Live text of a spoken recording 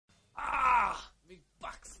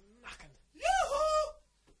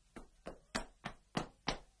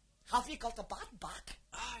you got a bad back?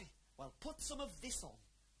 Aye. Well, put some of this on.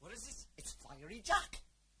 What is it? It's Firey Jack.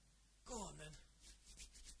 Go on then.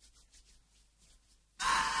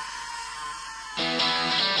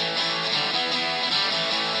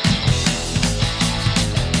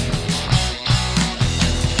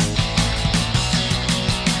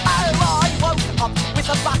 I woke up with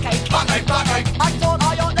a backache. Backache, backache. I thought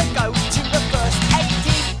I ought to go to the first aid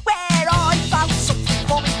team, where I found something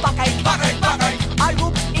for me backache. Backache, backache. I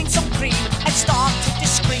rubbed in some cream and started to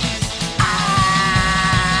scream.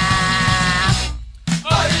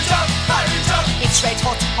 Firey Jack, Firey Jack. It's red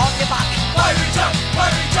hot on your back. Firey Jack,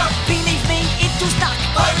 Firey Jack. Believe me, it does not.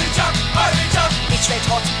 Firey Jack, Firey Jack. It's red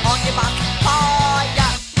hot on your back.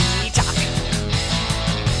 Firey Jack.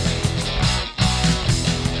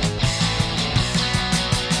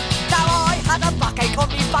 Now I had a backache on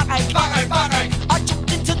me backache. Backache, backache. I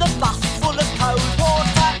jumped into the bath full of cold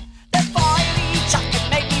water. The Firey jacket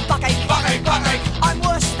made me backache. Backache, backache. I'm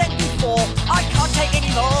worse than before. I can't take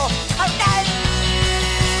any more. Oh no!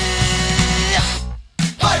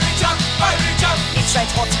 Firey Jack, Firey Jack. It's red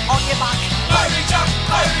hot on your back. Firey Jack,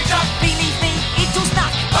 Firey Jack. Believe me, it does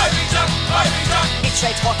not. Firey Jack, Firey Jack. It's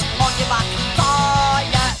red hot on your back.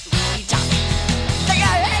 Firey Jack. Take it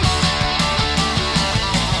out, hey!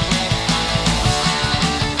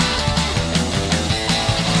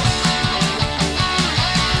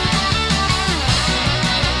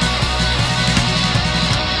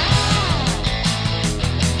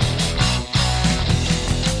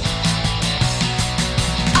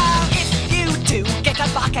 If you do get a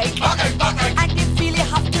backache, Backache, backache. and you feel you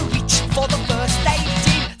have to reach for the first aid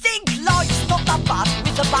team, think life's not that bad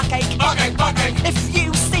with a backache. Backache, backache. If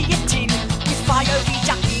you see it in with Firey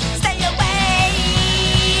Jack, stay away.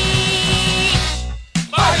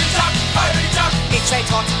 Firey Jack, Firey Jack. It's red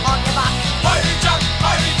hot on your back. Firey Jack,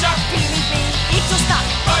 Firey Jack. Believe me, it does not.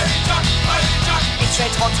 Firey Jack, Firey Jack. It's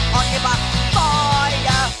red hot on your back. Firey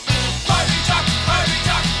Jack, Firey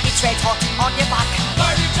Jack. It's red hot on your back.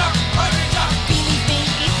 Firey Jack, Firey Jack. Believe me,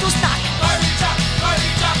 it does not. Firey Jack,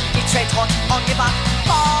 Firey Jack. It's red hot on your back.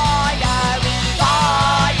 Firey,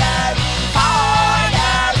 Firey,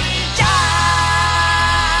 Firey Jack.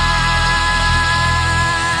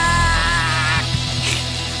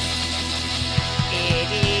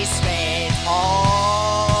 It is red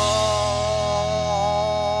hot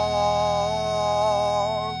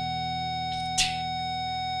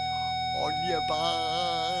on your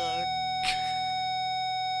back.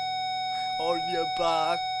 On your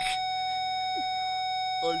back.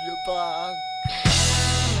 On your back.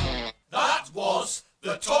 That was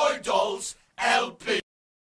the Toy Dolls LP.